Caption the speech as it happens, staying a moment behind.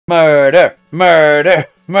Murder, murder,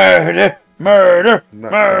 murder, murder, I'm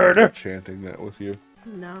not murder. chanting that with you.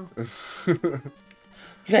 No. You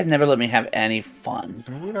guys never let me have any fun.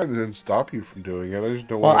 I mean, I didn't stop you from doing it. I just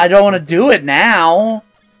don't Well, want I don't want to do it now.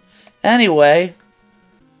 Anyway.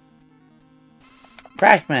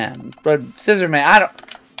 Crackman. But Scissor Man, I don't...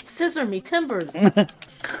 Scissor me timbers.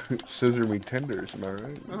 Scissor me tenders, am I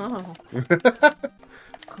right? Oh.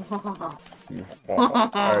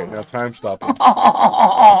 Alright, now time stopping.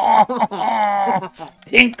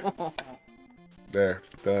 Tink. There,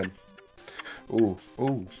 done. Ooh,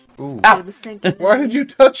 ooh, ooh. Ow. Why did you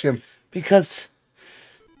touch him? Because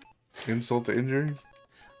Insult to injury?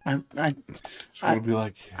 I Would be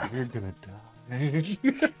like, yeah, you're gonna die.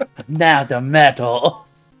 now the metal.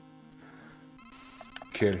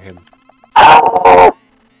 Kill him.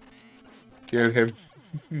 Kill him.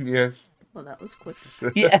 Yes. Well, that was quick.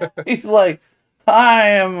 Yeah, he's like,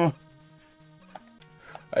 I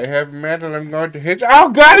have metal. I'm going to hit you. Oh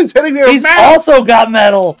God, he's hitting me with He's metal. also got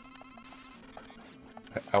metal.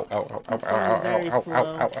 Ow, ow, ow, ow, It's ow, ow, going ow, very ow, ow,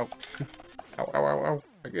 ow, ow. Ow, ow, ow, ow.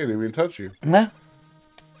 I can't even touch you. Yeah.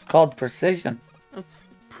 It's called precision. Oops.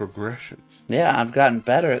 Progression. Yeah, I've gotten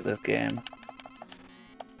better at this game.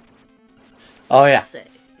 Oh, yeah. Say.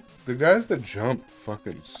 The guys that jump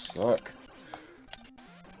fucking suck.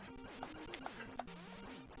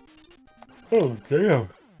 Oh, damn.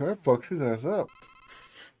 That fucked his ass up.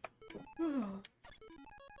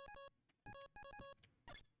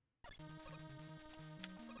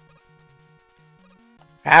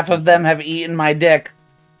 Half of them have eaten my dick.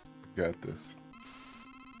 Got this.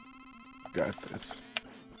 Got this.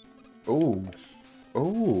 Oh.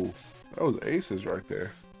 Oh. That was aces right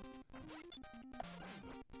there.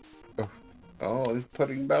 Oh, he's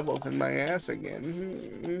putting bubbles in my ass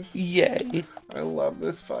again. Yay. I love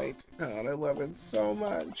this fight. God, I love it so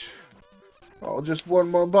much. Oh, just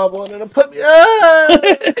one more bubble and it'll put me. Ah!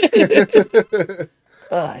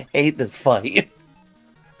 Oh, I hate this fight.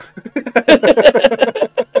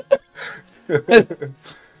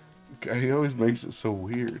 God, he always makes it so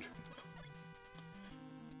weird.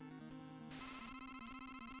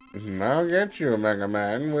 I'll get you,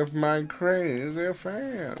 Megaman, with my crazy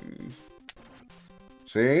fans.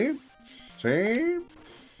 See? See?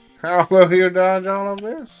 How will you dodge all of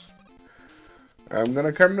this? I'm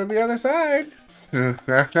gonna come to the other side.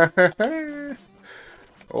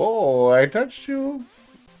 Oh, I touched you.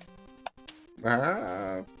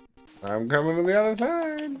 I'm coming to the other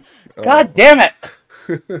side. God damn it!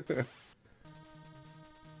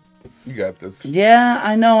 You got this. Yeah,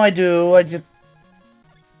 I know I do. I just...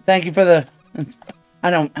 Thank you for the...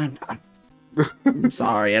 I'm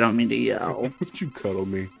sorry, I don't mean to yell. You cuddle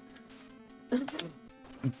me.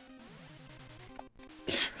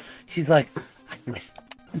 She's like,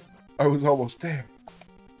 I was almost there.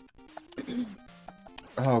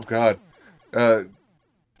 Oh God. So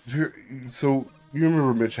you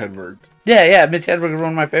remember Mitch Hedberg? yeah, Mitch Hedberg is one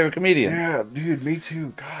of my favorite comedians. Yeah, dude, me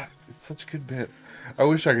too. God, it's such a good bit. I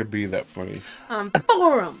wish I could be that funny.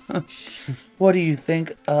 For him. What do you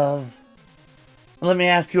think of... Let me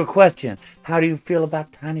ask you a question. How do you feel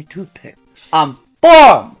about tiny toothpicks? Formed!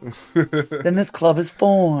 Then this club is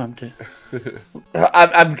formed.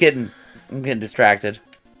 I'm getting distracted.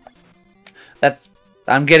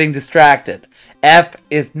 I'm getting distracted. F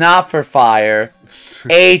is not for fire.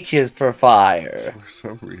 H is for fire. For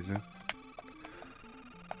some reason.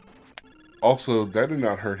 Also, that did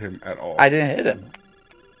not hurt him at all. I didn't hit him.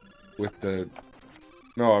 With the...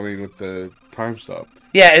 No, I mean with the time stop.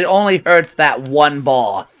 Yeah, it only hurts that one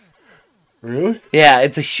boss. Really? Yeah,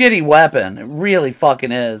 it's a shitty weapon. It really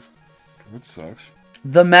fucking is. That sucks.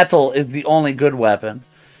 The metal is the only good weapon.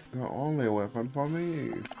 The only weapon for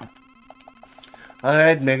me.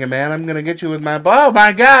 Alright, Mega Man, I'm gonna get you with my... Oh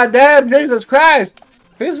my God, damn, Jesus Christ!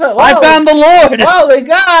 He's... Whoa. I found the Lord! Holy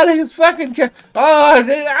God, he's fucking... Oh,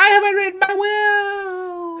 I haven't written my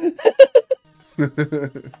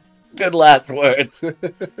will! Good last words.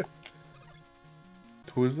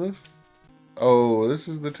 Who is this? Oh, this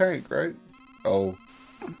is the tank, right? Oh.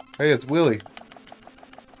 Hey, it's Willie.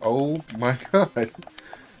 Oh my God.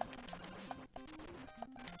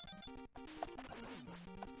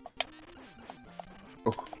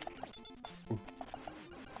 Oh. Oh.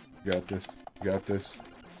 You got this. You got this.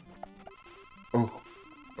 Oh.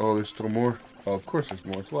 Oh, there's still more. Oh, of course there's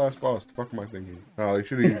more. It's the last boss. The fuck am I thinking? Oh, they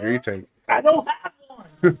should have used re-tank. I don't have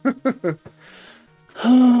one!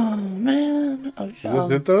 Oh, man. Is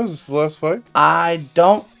this it, though? Is this the last fight? I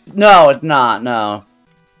don't... No, it's not. No.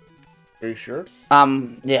 Are you sure?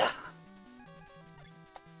 Yeah.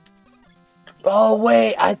 Oh,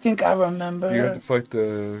 wait. I think I remember. You have to fight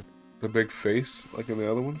the The big face, like in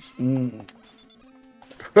the other ones? Mm.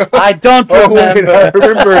 I don't Oh, remember. wait, I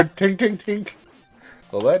remember. Tink, tink, tink.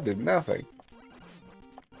 Well, that did nothing.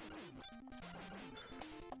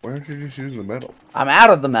 Why aren't you just using the metal? I'm out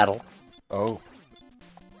of the metal. Oh.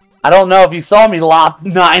 I don't know if you saw me lop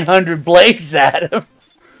 900 blades at him.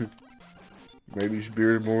 Maybe you should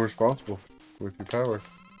be more responsible with your power.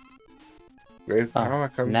 Great power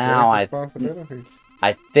comes now great responsibility.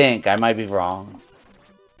 I think I might be wrong.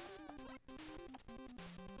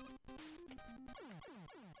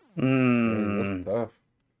 Man, that's tough.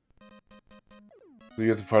 So you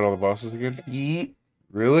have to fight all the bosses again? Yeet.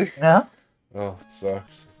 Really? Yeah. Oh, it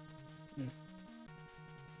sucks.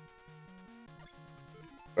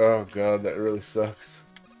 Oh god, that really sucks.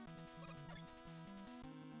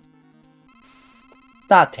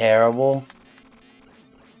 Not terrible.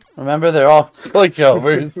 Remember, they're all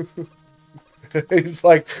pushovers. He's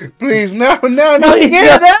like, please, no, Please,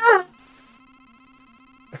 get out!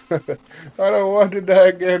 I don't want to die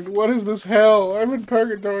again. What is this hell? I'm in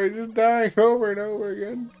purgatory, just dying over and over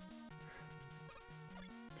again.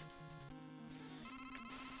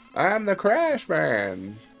 I'm the Crash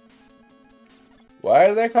Man. Why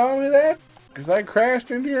do they call me that? Because I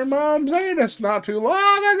crashed into your mom's anus not too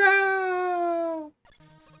long ago.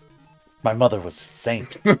 My mother was a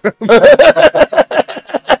saint.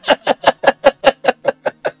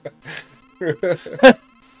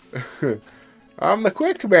 I'm the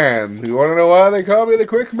Quick Man. You want to know why they call me the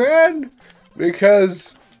Quick Man?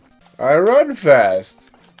 Because I run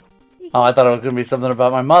fast. Oh, I thought it was going to be something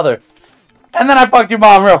about my mother. And then I fucked your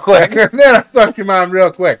mom real quick. And then I fucked your mom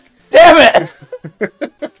real quick. Damn it!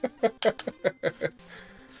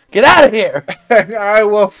 Get out of here! I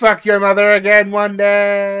will fuck your mother again one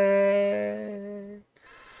day.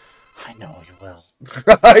 I know you will.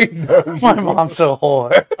 I know. My mom's a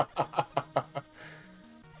whore.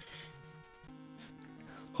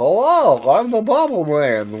 Hello, I'm the Bubble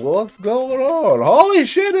Man. What's going on? Holy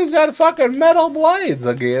shit, he's got fucking metal blades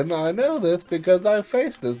again. I know this because I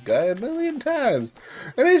faced this guy a million times.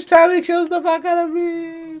 And each time he kills the fuck out of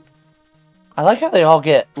me. I like how they all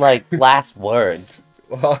get, like, last words.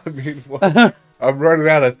 Well, I mean, well, I'm running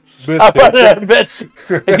out of bits. I'm running out of bits.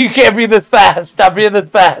 You can't be this fast. Stop being this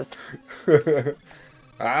fast.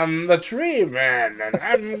 I'm the Tree Man, and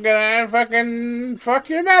I'm gonna fucking fuck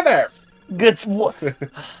your mother. That's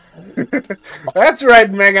right,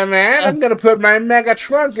 Mega Man. I'm gonna put my Mega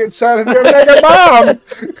Trunk inside of your Mega Bomb.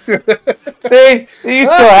 See, you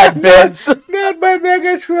still had bits. Not my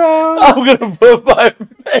Mega Trunk. I'm gonna put my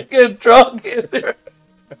Mega Trunk in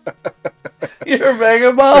your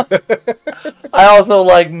Mega Bomb. I also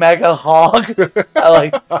like Mega Hog. I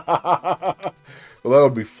like. Well, that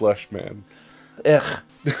would be Flesh Man. Ugh.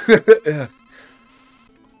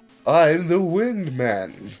 I'm the Wind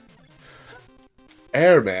Man.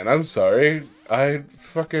 Airman, I'm sorry. I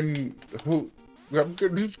fucking I'm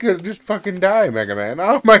just fucking die, Mega Man.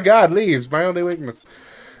 Oh my god, leaves. My only weakness.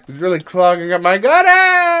 It's really clogging up my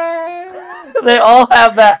gutter. They all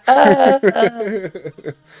have that.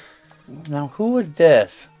 Now, who was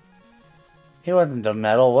this? He wasn't the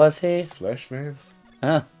metal, was he? Flesh Man?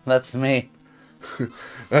 Huh, that's me.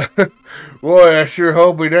 Boy, I sure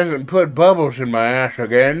hope he doesn't put bubbles in my ass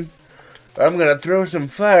again. I'm gonna throw some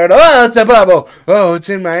fire. Oh, it's a bubble. Oh, it's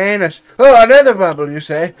in my anus. Oh, another bubble, you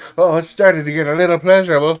say? Oh, it's starting to get a little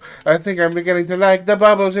pleasurable. I think I'm beginning to like the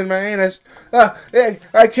bubbles in my anus. Oh,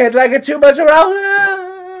 I can't like it too much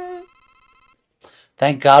around.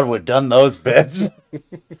 Thank God we're done those bits.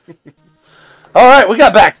 Alright, we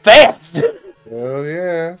got back fast. Oh,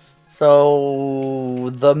 yeah. So,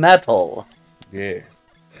 the metal. Yeah.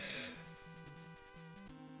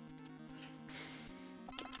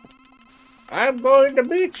 I'm going to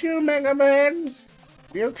beat you, Mega Man.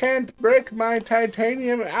 You can't break my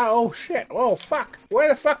titanium. Oh, shit. Oh, fuck. Where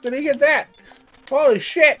the fuck did he get that? Holy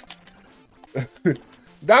shit.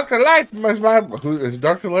 Dr. Light is my... Is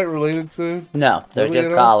Dr. Light related to... No, they're Really,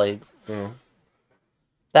 just colleagues. Oh.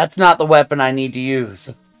 That's not the weapon I need to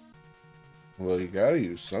use. Well, you gotta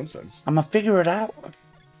use something. I'm gonna figure it out.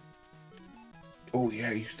 Oh,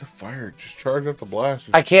 yeah, use the fire. Just charge up the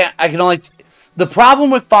blasters. I can only... The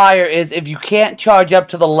problem with fire is if you can't charge up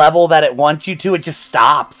to the level that it wants you to, it just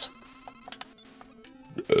stops.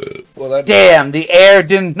 Well, Damn, the air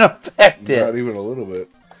didn't affect it. Not even a little bit.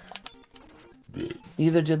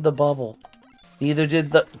 Neither did the bubble. Neither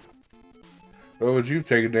did the... Oh, but you've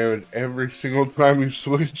taken damage every single time you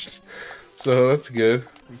switched. So that's good.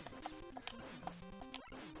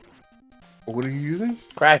 What are you using?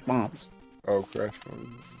 Crash bombs. Oh, crash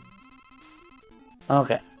bombs.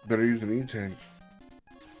 Okay. Better use an E-tank.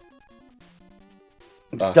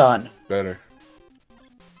 Done. Better.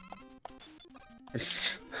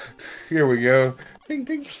 Here we go. Ding,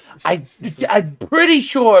 ding. I'm pretty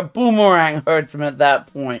sure Boomerang hurts him at that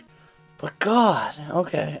point. But God,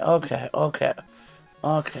 okay.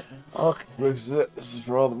 This is it. This is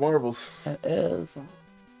for all the marbles. It is.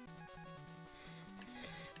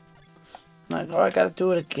 Like, oh, I gotta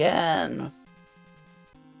do it again.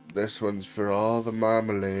 This one's for all the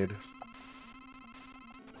marmalade.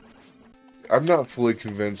 I'm not fully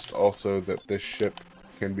convinced also that this ship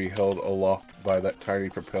can be held aloft by that tiny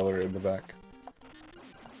propeller in the back.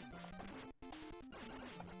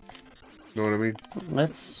 Know what I mean?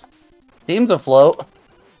 It seems afloat.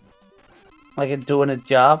 Like it's doing its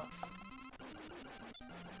job.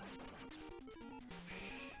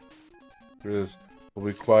 It is. We'll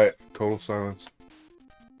be quiet. Total silence.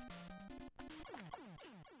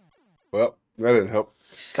 Well, that didn't help.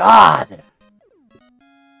 God!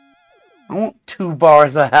 I want 2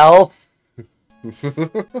 bars of health.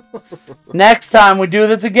 Next time we do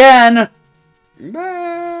this again.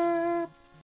 Bye.